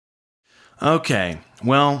Okay,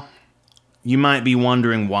 well, you might be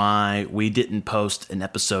wondering why we didn't post an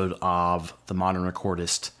episode of The Modern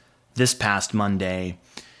Recordist this past Monday.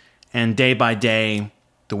 And day by day,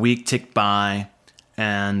 the week ticked by,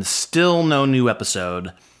 and still no new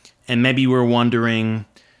episode. And maybe you were wondering,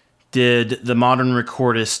 did The Modern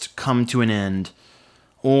Recordist come to an end?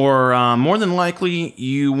 Or more than likely,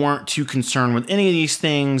 you weren't too concerned with any of these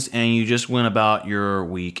things, and you just went about your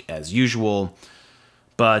week as usual.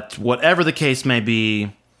 But whatever the case may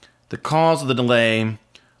be, the cause of the delay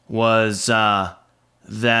was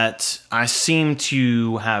that I seem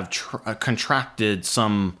to have contracted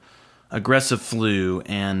some aggressive flu.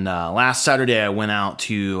 And last Saturday I went out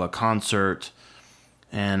to a concert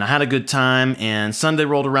and I had a good time. And Sunday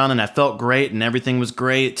rolled around and I felt great and everything was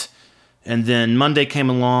great. And then Monday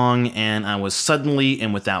came along and I was suddenly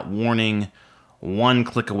and without warning one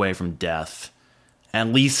click away from death. At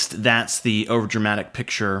least that's the overdramatic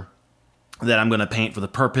picture that I'm going to paint for the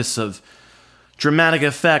purpose of dramatic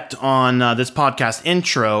effect on this podcast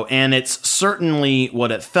intro, and it's certainly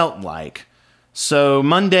what it felt like. So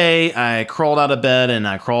Monday, I crawled out of bed and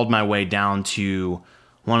I crawled my way down to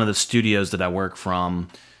one of the studios that I work from,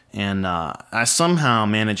 and I somehow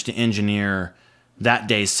managed to engineer that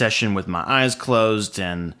day's session with my eyes closed,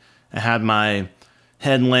 and I had my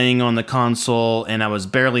head laying on the console, and I was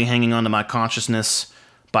barely hanging onto my consciousness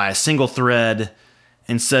by a single thread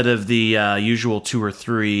instead of the usual 2 or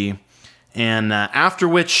 3. And after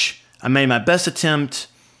which, I made my best attempt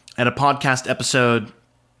at a podcast episode,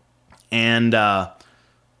 and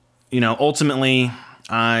ultimately,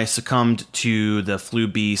 I succumbed to the flu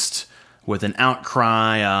beast with an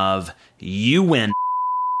outcry of "You win."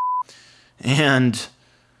 And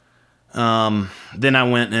then I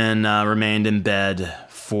went and remained in bed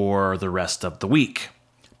for the rest of the week.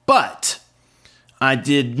 But I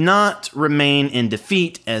did not remain in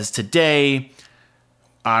defeat, as today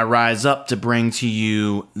I rise up to bring to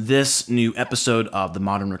you this new episode of The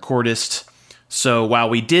Modern Recordist. So while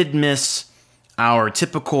we did miss our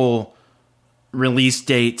typical release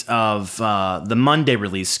date of the Monday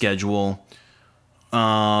release schedule,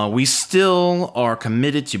 we still are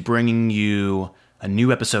committed to bringing you a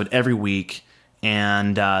new episode every week,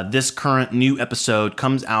 and this current new episode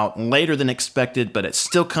comes out later than expected, but it's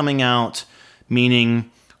still coming out,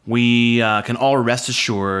 meaning we can all rest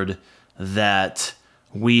assured that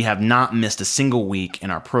we have not missed a single week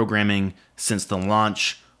in our programming since the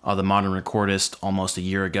launch of The Modern Recordist almost a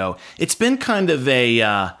year ago. It's been kind of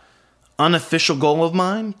a unofficial goal of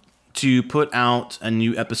mine to put out a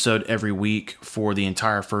new episode every week for the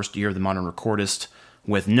entire first year of The Modern Recordist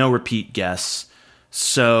with no repeat guests.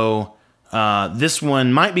 So this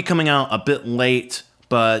one might be coming out a bit late,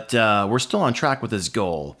 but we're still on track with this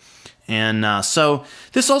goal. And so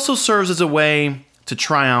this also serves as a way to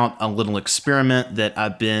try out a little experiment that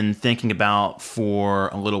I've been thinking about for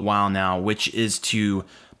a little while now, which is to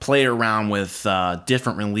play around with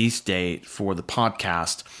different release date for the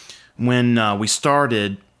podcast. When we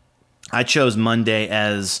started, I chose Monday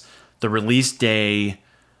as the release day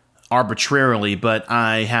arbitrarily, but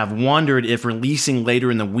I have wondered if releasing later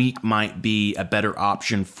in the week might be a better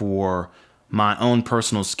option for my own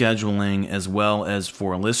personal scheduling as well as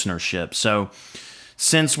for listenership. So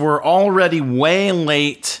since we're already way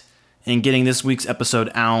late in getting this week's episode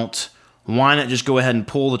out, why not just go ahead and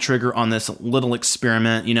pull the trigger on this little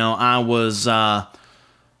experiment? I was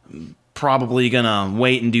probably going to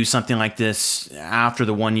wait and do something like this after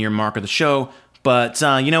the 1 year mark of the show. But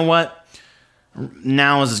you know what?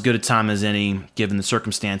 Now is as good a time as any, given the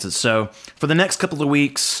circumstances. So for the next couple of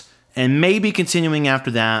weeks, and maybe continuing after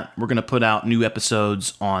that, we're going to put out new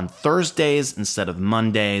episodes on Thursdays instead of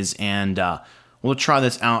Mondays. And we'll try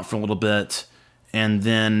this out for a little bit. And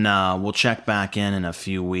then we'll check back in a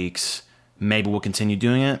few weeks. Maybe we'll continue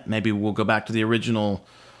doing it. Maybe we'll go back to the original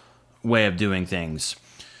way of doing things.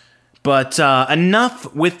 But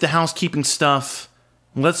enough with the housekeeping stuff.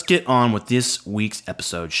 Let's get on with this week's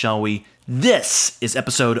episode, shall we? This is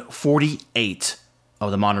episode 48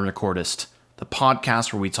 of The Modern Recordist, the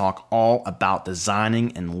podcast where we talk all about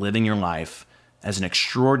designing and living your life as an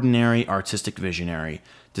extraordinary artistic visionary,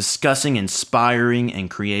 discussing inspiring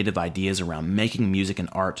and creative ideas around making music and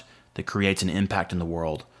art that creates an impact in the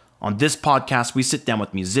world. On this podcast, we sit down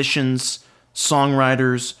with musicians,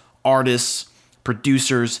 songwriters, artists,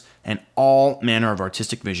 producers, and all manner of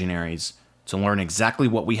artistic visionaries to learn exactly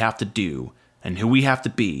what we have to do and who we have to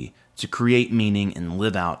be to create meaning and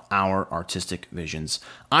live out our artistic visions.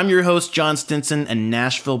 I'm your host, Jon Stinson, a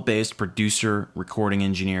Nashville-based producer, recording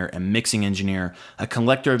engineer, and mixing engineer, a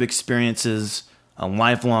collector of experiences, a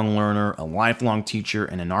lifelong learner, a lifelong teacher,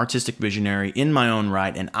 and an artistic visionary in my own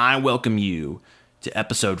right, and I welcome you to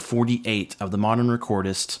episode 48 of the Modern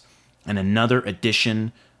Recordist and another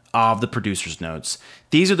edition of the Producer's Notes.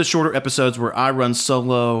 These are the shorter episodes where I run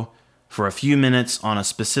solo for a few minutes on a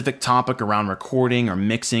specific topic around recording or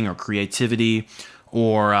mixing or creativity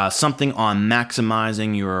or something on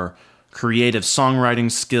maximizing your creative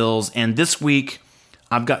songwriting skills. And this week,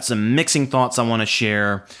 I've got some mixing thoughts I want to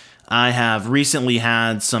share. I have recently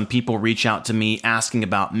had some people reach out to me asking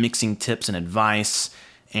about mixing tips and advice,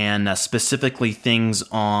 and specifically things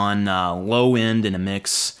on low end in a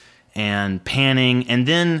mix and panning. And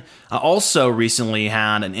then I also recently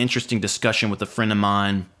had an interesting discussion with a friend of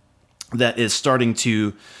mine that is starting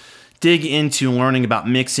to dig into learning about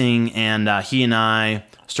mixing, and he and I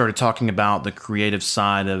started talking about the creative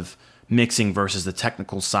side of mixing versus the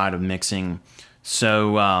technical side of mixing.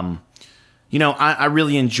 So, I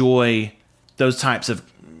really enjoy those types of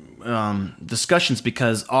discussions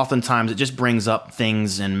because oftentimes it just brings up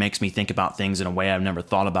things and makes me think about things in a way I've never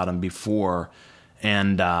thought about them before.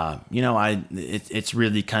 And, it's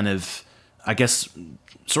really kind of, I guess,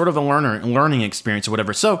 sort of a learning experience or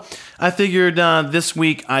whatever. So I figured this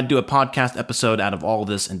week I'd do a podcast episode out of all of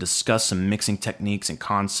this and discuss some mixing techniques and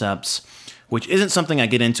concepts, which isn't something I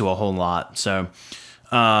get into a whole lot. So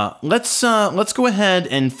let's go ahead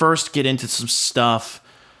and first get into some stuff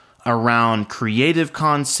around creative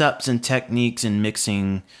concepts and techniques in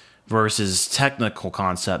mixing versus technical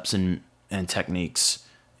concepts and techniques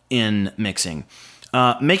in mixing.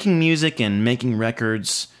 Making music and making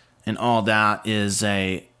records and all that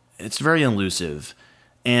it's very elusive.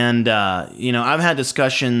 And, I've had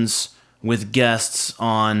discussions with guests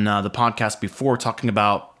on the podcast before talking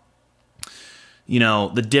about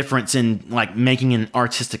the difference in like making an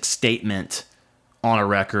artistic statement on a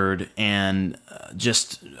record and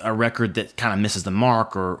just a record that kind of misses the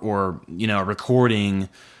mark or a recording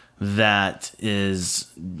that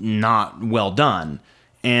is not well done.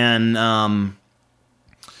 And,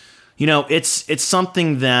 it's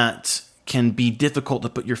something that can be difficult to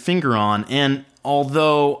put your finger on. And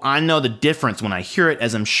although I know the difference when I hear it,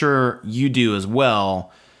 as I'm sure you do as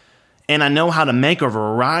well, and I know how to make a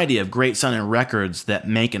variety of great sounding records that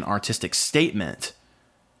make an artistic statement,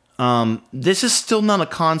 this is still not a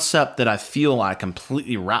concept that I feel I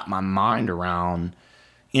completely wrap my mind around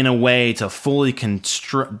in a way to fully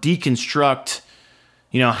deconstruct,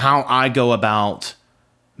 how I go about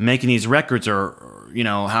making these records or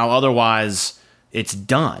how otherwise it's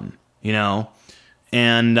done,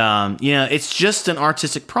 And, it's just an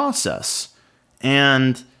artistic process.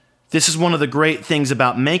 And this is one of the great things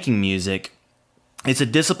about making music. It's a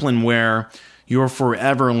discipline where you're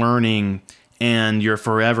forever learning and you're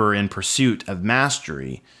forever in pursuit of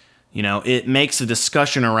mastery. It makes a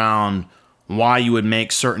discussion around why you would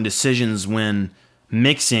make certain decisions when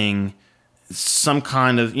mixing some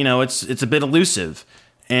kind of, it's a bit elusive.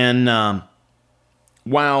 And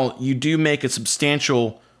while you do make a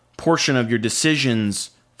substantial portion of your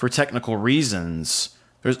decisions for technical reasons,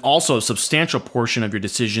 there's also a substantial portion of your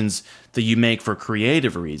decisions that you make for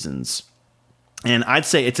creative reasons. And I'd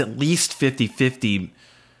say it's at least 50-50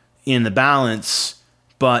 in the balance,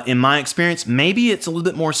 but in my experience, maybe it's a little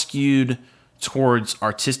bit more skewed towards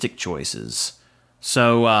artistic choices.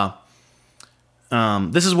 So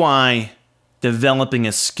this is why developing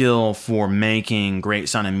a skill for making great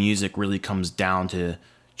sounding music really comes down to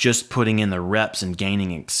just putting in the reps and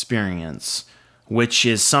gaining experience, which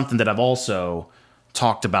is something that I've also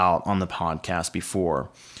talked about on the podcast before.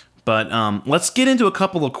 But let's get into a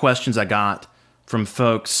couple of questions I got from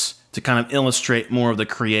folks to kind of illustrate more of the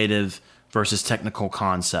creative versus technical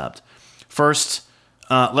concept. First,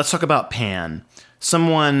 let's talk about pan.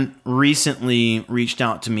 Someone recently reached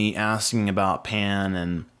out to me asking about pan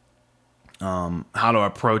and how to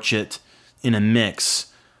approach it in a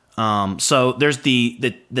mix. So there's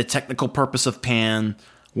the technical purpose of pan,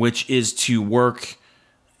 which is to work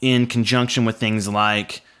in conjunction with things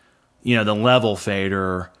like, the level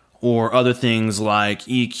fader or other things like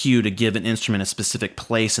EQ to give an instrument a specific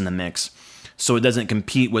place in the mix so it doesn't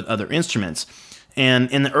compete with other instruments. And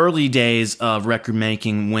in the early days of record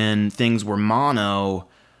making, when things were mono,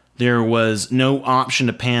 there was no option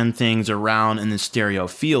to pan things around in the stereo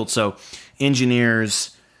field. So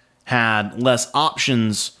engineers had less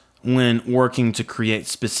options when working to create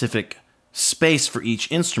specific space for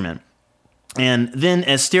each instrument. And then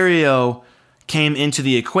as stereo came into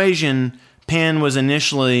the equation, pan was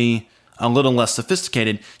initially a little less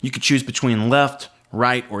sophisticated. You could choose between left,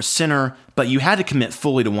 right, or center, but you had to commit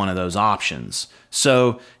fully to one of those options.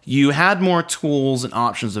 So you had more tools and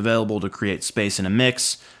options available to create space in a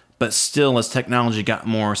mix, but still, as technology got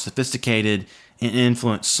more sophisticated, it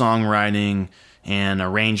influenced songwriting and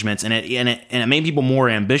arrangements, and it made people more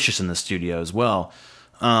ambitious in the studio as well.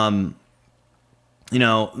 As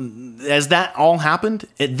that all happened,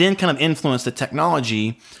 it then kind of influenced the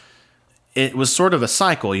technology. It was sort of a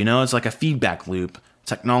cycle, it's like a feedback loop.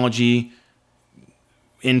 Technology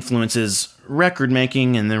influences record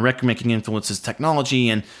making, and then record making influences technology.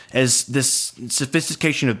 And as this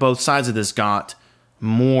sophistication of both sides of this got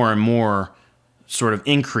more and more sort of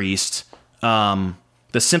increased, the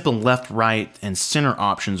simple left, right, and center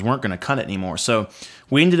options weren't going to cut it anymore. So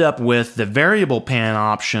we ended up with the variable pan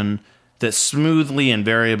option that smoothly and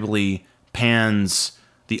variably pans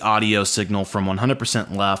the audio signal from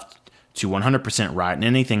 100% left to 100% right and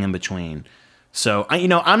anything in between. So,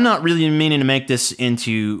 I'm not really meaning to make this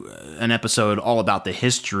into an episode all about the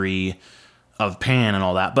history of pan and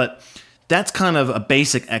all that, but that's kind of a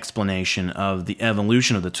basic explanation of the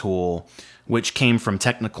evolution of the tool, which came from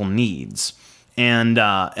technical needs. And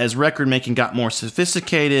as record making got more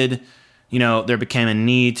sophisticated, there became a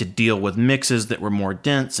need to deal with mixes that were more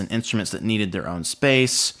dense and instruments that needed their own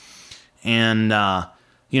space. And,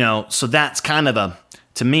 so that's kind of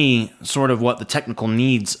to me, sort of what the technical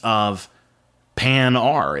needs of pan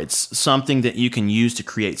are. It's something that you can use to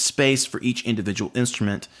create space for each individual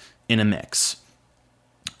instrument in a mix.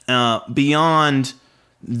 Beyond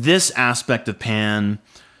this aspect of pan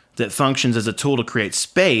that functions as a tool to create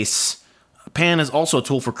space, pan is also a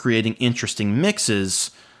tool for creating interesting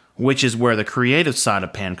mixes, which is where the creative side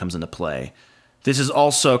of pan comes into play. This is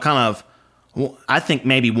also kind of, I think,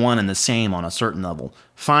 maybe one and the same on a certain level.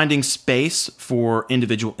 Finding space for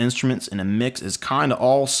individual instruments in a mix is kind of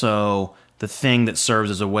also the thing that serves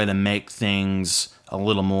as a way to make things a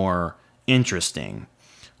little more interesting.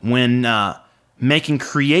 When making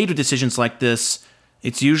creative decisions like this,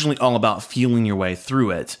 it's usually all about feeling your way through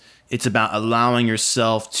it. It's about allowing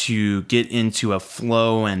yourself to get into a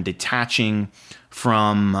flow and detaching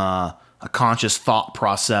from a conscious thought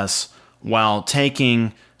process while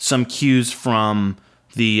taking some cues from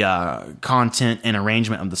the content and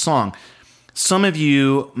arrangement of the song. Some of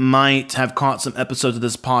you might have caught some episodes of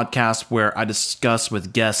this podcast where I discuss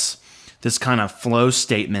with guests this kind of flow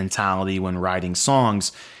state mentality when writing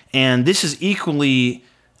songs. And this is equally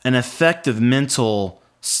an effective mental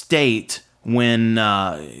state when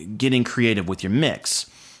getting creative with your mix.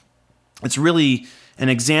 It's really an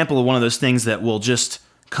example of one of those things that will just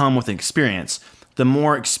come with experience. The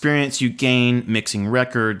more experience you gain mixing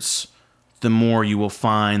records, the more you will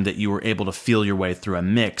find that you are able to feel your way through a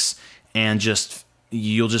mix, and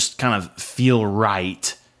you'll just kind of feel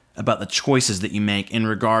right about the choices that you make in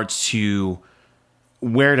regards to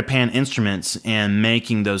where to pan instruments and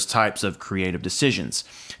making those types of creative decisions.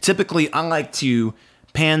 Typically, I like to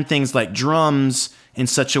pan things like drums in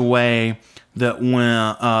such a way that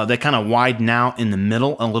when they kind of widen out in the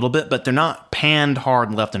middle a little bit, but they're not panned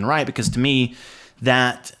hard left and right, because to me,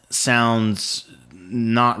 that sounds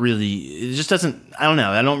not really, it just doesn't, I don't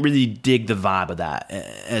know, I don't really dig the vibe of that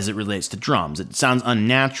as it relates to drums. It sounds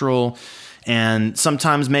unnatural, and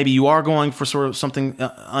sometimes maybe you are going for sort of something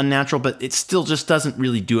unnatural, but it still just doesn't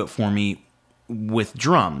really do it for me with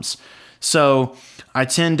drums. So I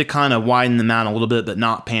tend to kind of widen them out a little bit, but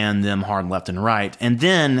not pan them hard left and right. And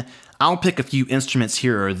then I'll pick a few instruments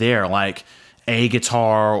here or there, like a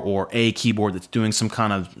guitar or a keyboard that's doing some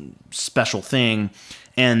kind of special thing,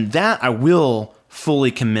 and that I will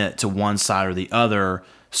fully commit to one side or the other,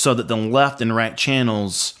 so that the left and right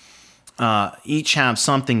channels each have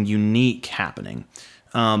something unique happening.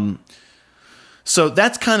 So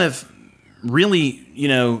that's kind of really,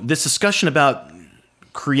 this discussion about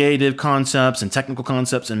creative concepts and technical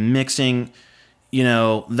concepts and mixing,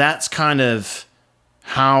 that's kind of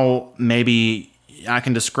how maybe I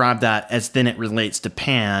can describe that as then it relates to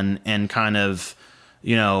pan, and kind of,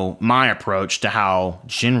 my approach to how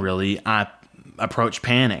generally I approach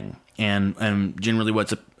panning and generally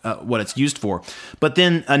what it's used for. But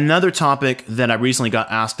then another topic that I recently got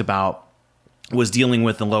asked about was dealing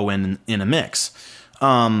with the low end in a mix.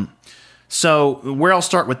 So where I'll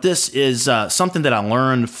start with this is something that I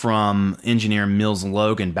learned from engineer Mills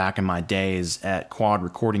Logan back in my days at Quad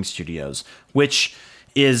Recording Studios, which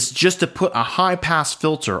is just to put a high-pass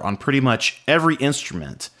filter on pretty much every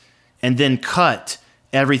instrument and then cut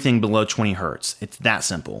everything below 20 hertz. It's that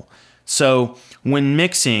simple. So when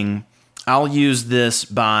mixing, I'll use this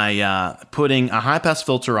by putting a high-pass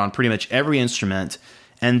filter on pretty much every instrument,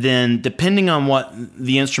 and then depending on what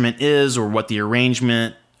the instrument is or what the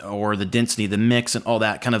arrangement or the density of the mix and all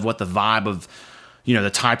that, kind of what the vibe of, the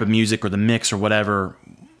type of music or the mix or whatever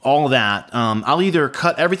all of that. I'll either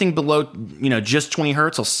cut everything below, just 20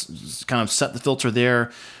 hertz. I'll kind of set the filter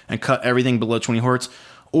there and cut everything below 20 hertz.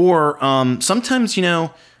 Or sometimes,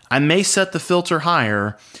 I may set the filter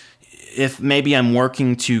higher if maybe I'm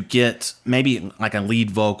working to get maybe like a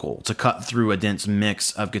lead vocal to cut through a dense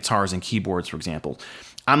mix of guitars and keyboards, for example.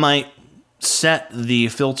 I might set the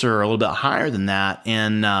filter a little bit higher than that.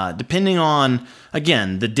 And depending on,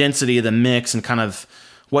 again, the density of the mix and kind of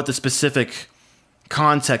what the specific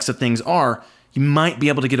context of things are, you might be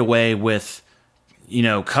able to get away with,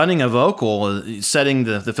 cutting a vocal, setting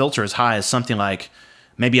the filter as high as something like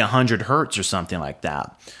maybe 100 hertz or something like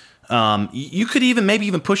that. You could maybe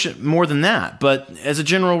even push it more than that. But as a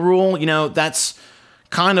general rule, that's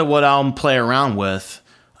kind of what I'll play around with.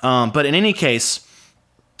 But in any case,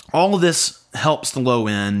 all of this helps the low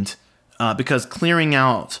end because clearing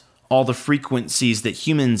out all the frequencies that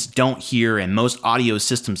humans don't hear and most audio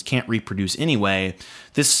systems can't reproduce anyway,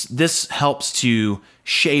 this helps to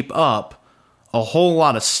shape up a whole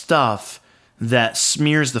lot of stuff that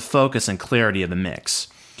smears the focus and clarity of the mix.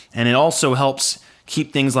 And it also helps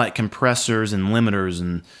keep things like compressors and limiters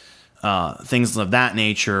and things of that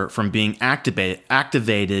nature from being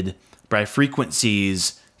activated by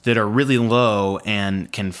frequencies that are really low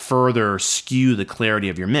and can further skew the clarity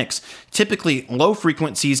of your mix. Typically, low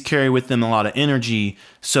frequencies carry with them a lot of energy,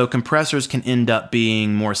 so compressors can end up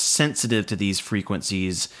being more sensitive to these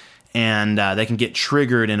frequencies, and they can get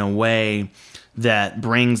triggered in a way that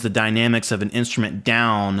brings the dynamics of an instrument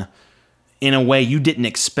down in a way you didn't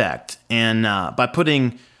expect. And by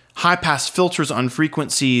putting high-pass filters on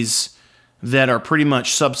frequencies that are pretty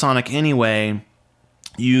much subsonic anyway,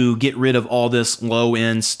 you get rid of all this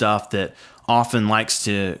low-end stuff that often likes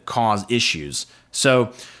to cause issues.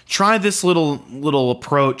 So try this little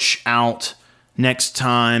approach out next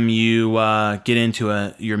time you get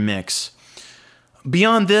into your mix.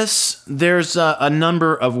 Beyond this, there's a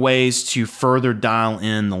number of ways to further dial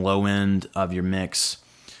in the low end of your mix.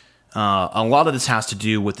 A lot of this has to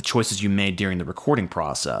do with the choices you made during the recording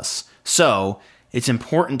process. So it's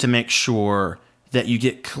important to make sure that you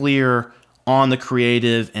get clear on the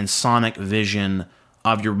creative and sonic vision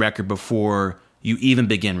of your record before you even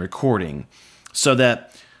begin recording, so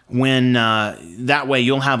that when that way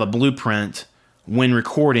you'll have a blueprint when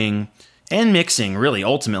recording and mixing. Really,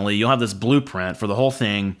 ultimately, you'll have this blueprint for the whole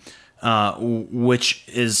thing, which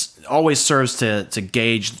is always serves to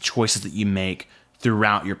gauge the choices that you make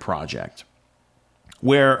throughout your project.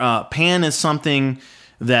 Where pan is something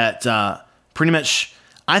that pretty much,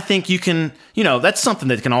 I think you can, that's something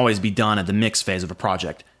that can always be done at the mix phase of a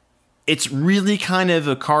project. It's really kind of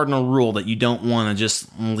a cardinal rule that you don't want to just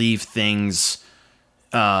leave things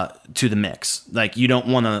to the mix. Like, you don't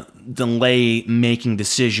want to delay making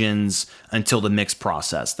decisions until the mix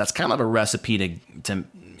process. That's kind of a recipe to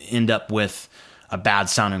end up with a bad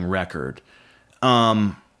sounding record.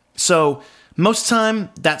 So most time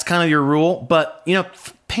that's kind of your rule, but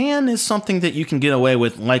pan is something that you can get away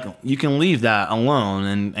with. Like, you can leave that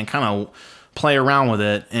alone and kind of play around with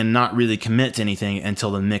it and not really commit to anything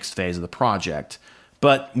until the mix phase of the project.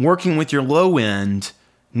 But working with your low end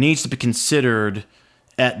needs to be considered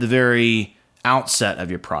at the very outset of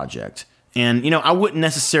your project. And, I wouldn't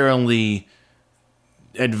necessarily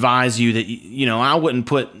advise you that, I wouldn't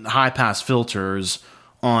put high-pass filters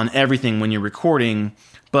on everything when you're recording,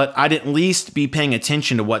 but I'd at least be paying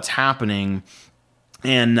attention to what's happening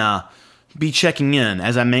and be checking in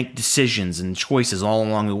as I make decisions and choices all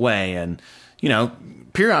along the way, and,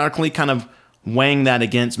 periodically kind of weighing that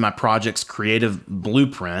against my project's creative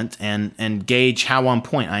blueprint and gauge how on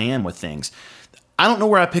point I am with things. I don't know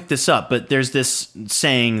where I picked this up, but there's this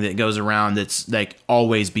saying that goes around that's like,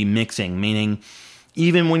 always be mixing, meaning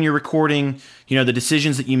even when you're recording, the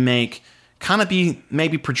decisions that you make, kind of be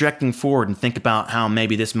maybe projecting forward and think about how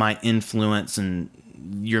maybe this might influence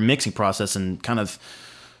your mixing process, and kind of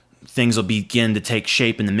things will begin to take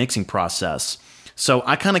shape in the mixing process. So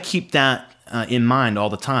I kind of keep that in mind all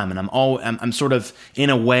the time, and I'm sort of,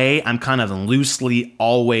 in a way, I'm kind of loosely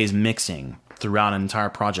always mixing throughout an entire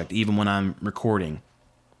project, even when I'm recording.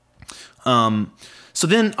 So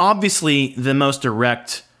then, obviously, the most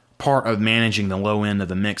direct part of managing the low end of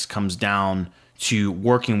the mix comes down to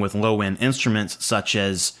working with low end instruments such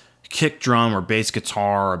as kick drum or bass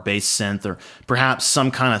guitar or bass synth, or perhaps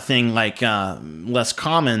some kind of thing like less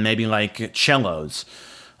common, maybe like cellos.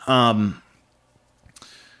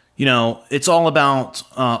 It's all about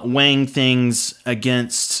weighing things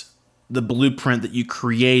against the blueprint that you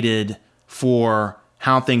created for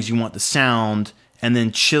how things you want to sound, and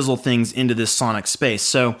then chisel things into this sonic space.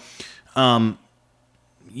 So, a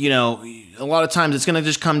lot of times it's going to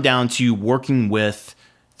just come down to working with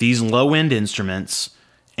these low-end instruments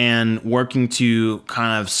and working to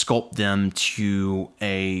kind of sculpt them to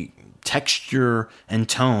a texture and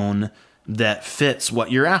tone that fits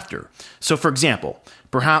what you're after. So, for example,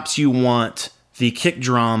 perhaps you want the kick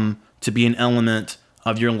drum to be an element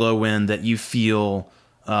of your low end that you feel,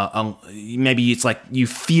 maybe it's like you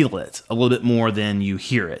feel it a little bit more than you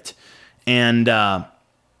hear it. And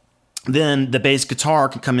then the bass guitar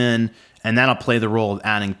can come in, and that'll play the role of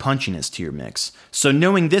adding punchiness to your mix. So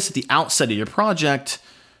knowing this at the outset of your project,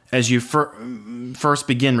 as you first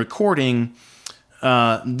begin recording,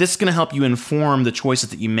 this is going to help you inform the choices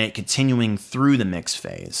that you make continuing through the mix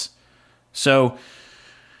phase. So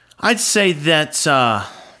I'd say that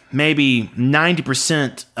maybe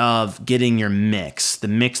 90% of getting your mix, the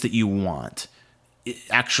mix that you want, it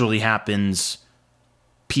actually happens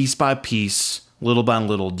piece by piece, little by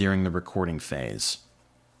little during the recording phase.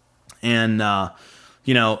 And,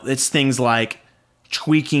 it's things like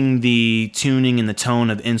tweaking the tuning and the tone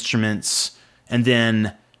of instruments, and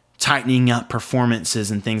then tightening up performances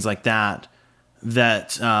and things like that,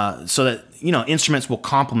 so that, instruments will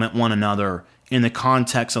complement one another in the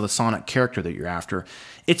context of the sonic character that you're after.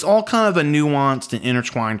 It's all kind of a nuanced and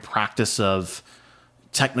intertwined practice of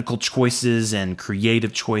technical choices and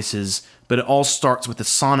creative choices, but it all starts with the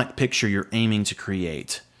sonic picture you're aiming to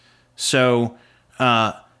create. So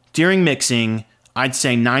during mixing, I'd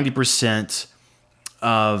say 90%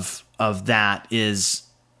 of that is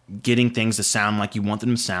getting things to sound like you want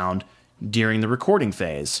them to sound during the recording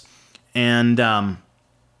phase. And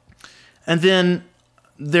then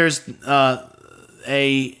there's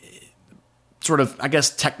a sort of, I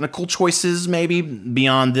guess, technical choices maybe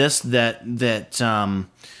beyond this that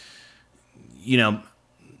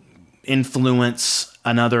influence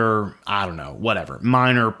another,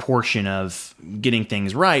 minor portion of getting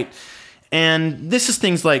things right. And this is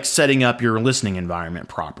things like setting up your listening environment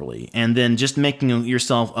properly, and then just making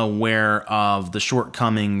yourself aware of the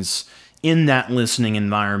shortcomings in that listening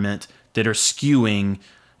environment that are skewing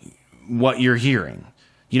what you're hearing.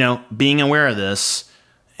 Being aware of this,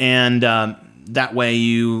 and that way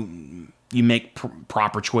you make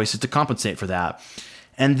proper choices to compensate for that.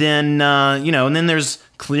 And then, and then there's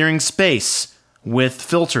clearing space with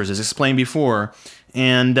filters, as explained before,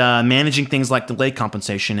 and managing things like delay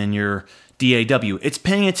compensation in your DAW. It's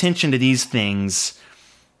paying attention to these things,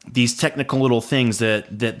 these technical little things that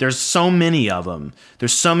there's so many of them.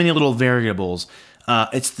 There's so many little variables.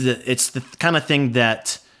 It's the kind of thing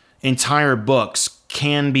that entire books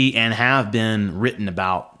can be and have been written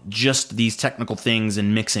about, just these technical things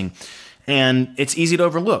in mixing. And it's easy to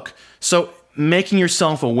overlook. So making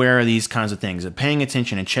yourself aware of these kinds of things, and paying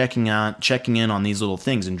attention and checking in on these little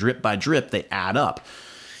things, and drip by drip, they add up.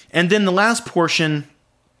 And then the last portion,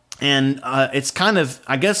 and it's kind of,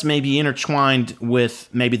 I guess, maybe intertwined with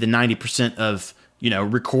maybe the 90% of,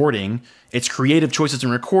 recording. It's creative choices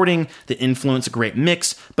in recording that influence a great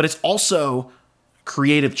mix, but it's also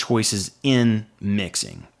creative choices in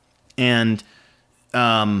mixing. And,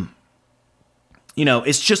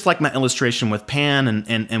 it's just like my illustration with Pan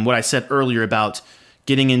and what I said earlier about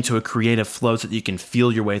getting into a creative flow so that you can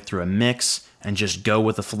feel your way through a mix and just go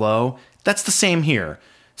with the flow. That's the same here.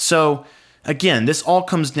 So again, this all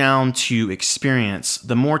comes down to experience.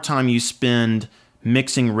 The more time you spend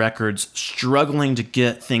mixing records, struggling to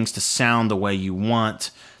get things to sound the way you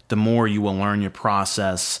want, the more you will learn your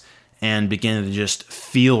process and begin to just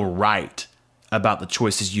feel right about the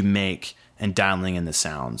choices you make and dialing in the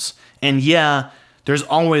sounds. And yeah, there's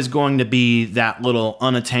always going to be that little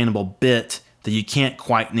unattainable bit that you can't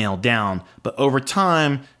quite nail down, but over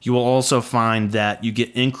time, you will also find that you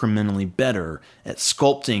get incrementally better at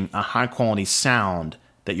sculpting a high-quality sound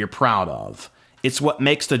that you're proud of. It's what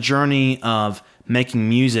makes the journey of making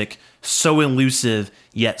music so elusive,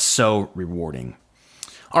 yet so rewarding.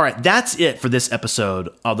 All right, that's it for this episode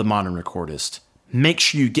of The Modern Recordist. Make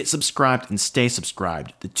sure you get subscribed and stay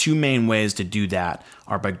subscribed. The two main ways to do that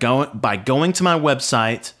are by going to my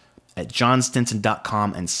website at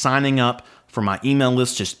jonstinson.com and signing up for my email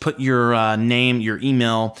list. Just put your name, your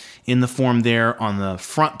email in the form there on the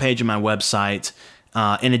front page of my website.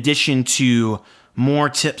 In addition to more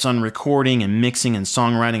tips on recording and mixing and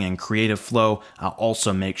songwriting and creative flow, I'll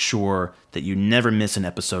also make sure that you never miss an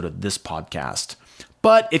episode of this podcast.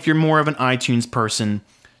 But if you're more of an iTunes person,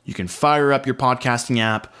 you can fire up your podcasting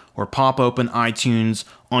app or pop open iTunes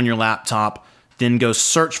on your laptop, then go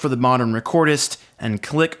search for The Modern Recordist and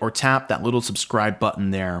click or tap that little subscribe button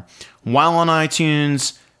there. While on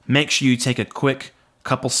iTunes, make sure you take a quick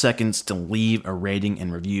couple seconds to leave a rating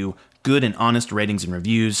and review. Good and honest ratings and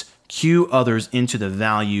reviews cue others into the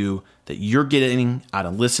value that you're getting out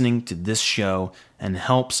of listening to this show, and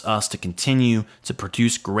helps us to continue to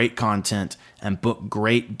produce great content and book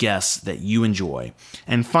great guests that you enjoy.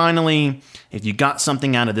 And finally, if you got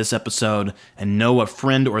something out of this episode and know a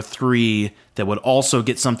friend or three that would also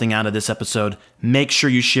get something out of this episode, make sure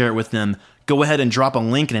you share it with them. Go ahead and drop a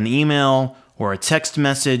link in an email or a text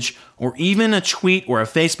message or even a tweet or a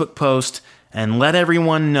Facebook post and let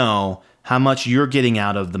everyone know how much you're getting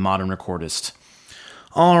out of the Modern Recordist.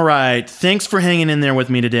 All right, thanks for hanging in there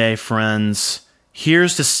with me today, friends.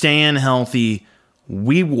 Here's to staying healthy.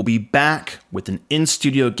 We will be back with an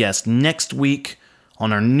in-studio guest next week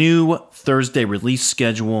on our new Thursday release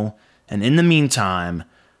schedule. And in the meantime,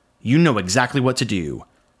 you know exactly what to do.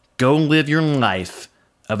 Go live your life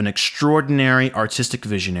of an extraordinary artistic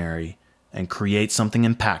visionary and create something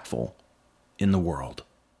impactful in the world.